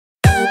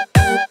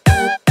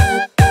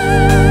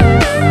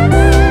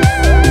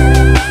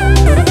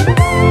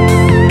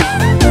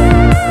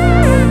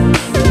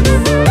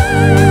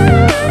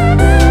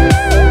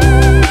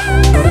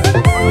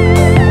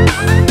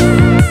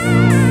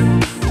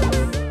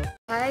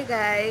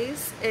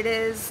guys, it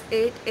is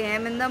 8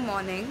 a.m. in the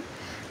morning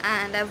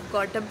and I've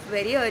got up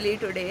very early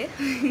today.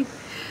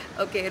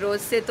 Okay,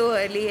 रोज़ से तो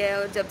early है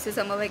और जब से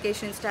summer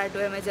vacation start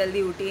हुआ है मैं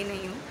जल्दी उठी ही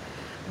नहीं हूँ.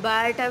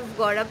 But I've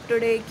got up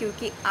today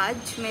क्योंकि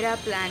आज मेरा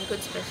plan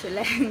कुछ special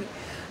है.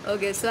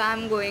 Okay, so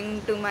I'm going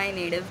to my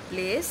native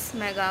place.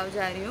 मैं गाँव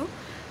जा रही हूँ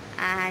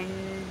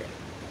and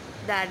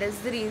that is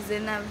the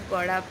reason I've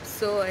got up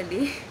so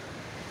early.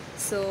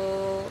 So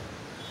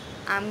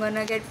I'm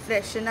gonna get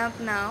freshen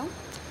up now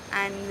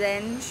and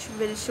then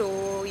will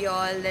show you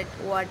all that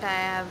what I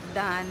have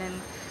done and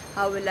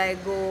how will I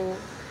go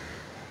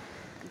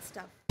and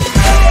stuff.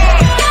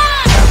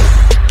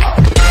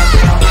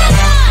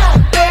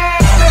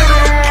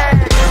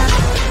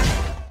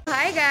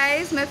 Hi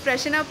guys, मैं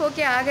freshen up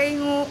होके आ गई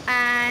हूँ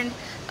and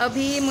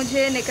अभी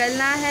मुझे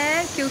निकलना है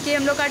क्योंकि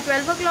हम लोग का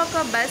 12 o'clock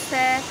का बस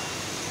है.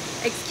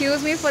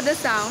 Excuse me for the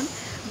sound,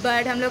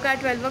 but हम लोग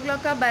का 12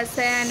 o'clock का बस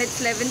है and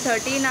it's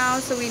 11:30 now,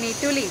 so we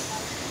need to leave.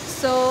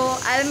 So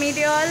I'll meet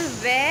you all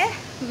where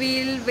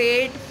we'll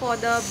wait for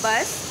the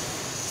bus.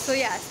 So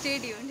yeah, stay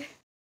tuned.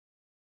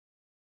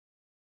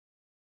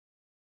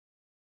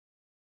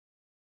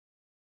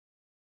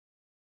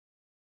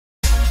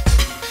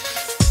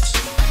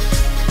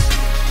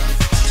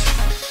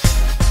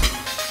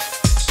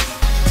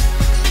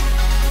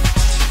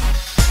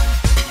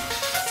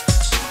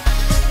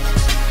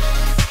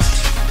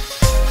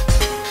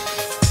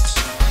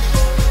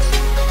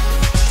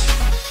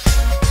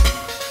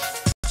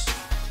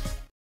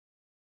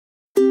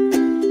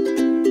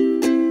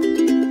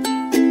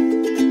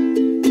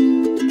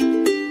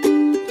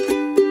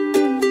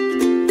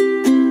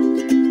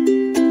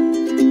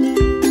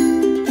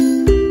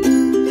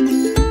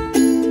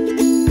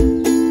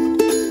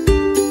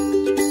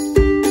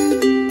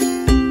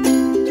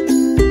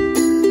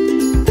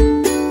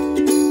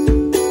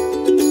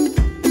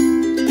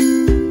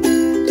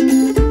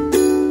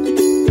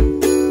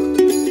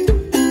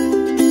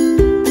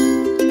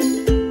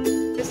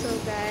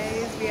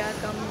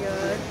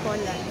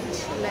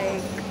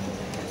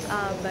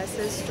 Bus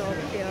is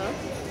stopped here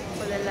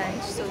for the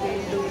lunch, so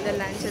we'll do the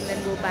lunch and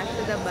then go back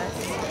to the bus.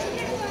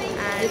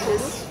 And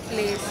this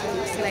place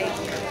looks like,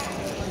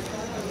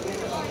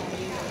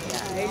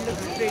 yeah, it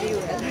looks pretty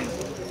well.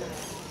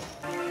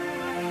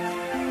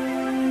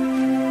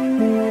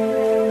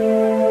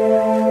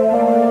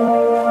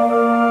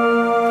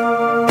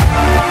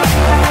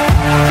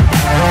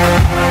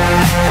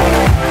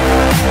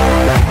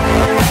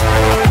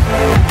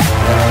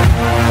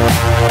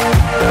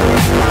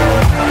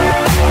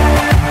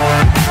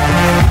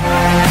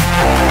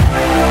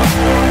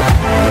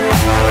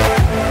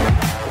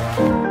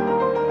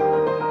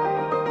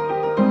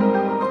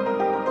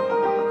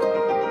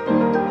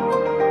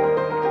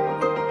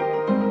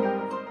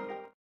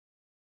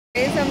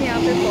 हम यहाँ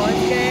पे पहुँच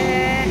गए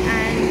हैं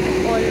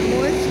and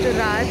almost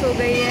रात हो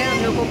गई है, हम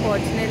लोग को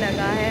पहुँचने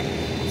लगा है.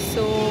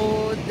 So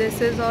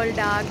this is all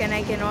dark and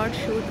I can not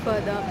shoot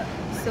further,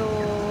 so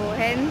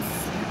hence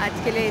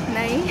आज के लिए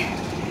इतना ही.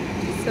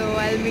 सो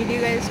I will meet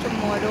you guys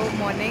tomorrow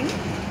morning.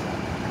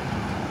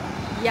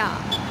 या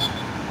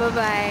बाय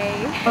बाय.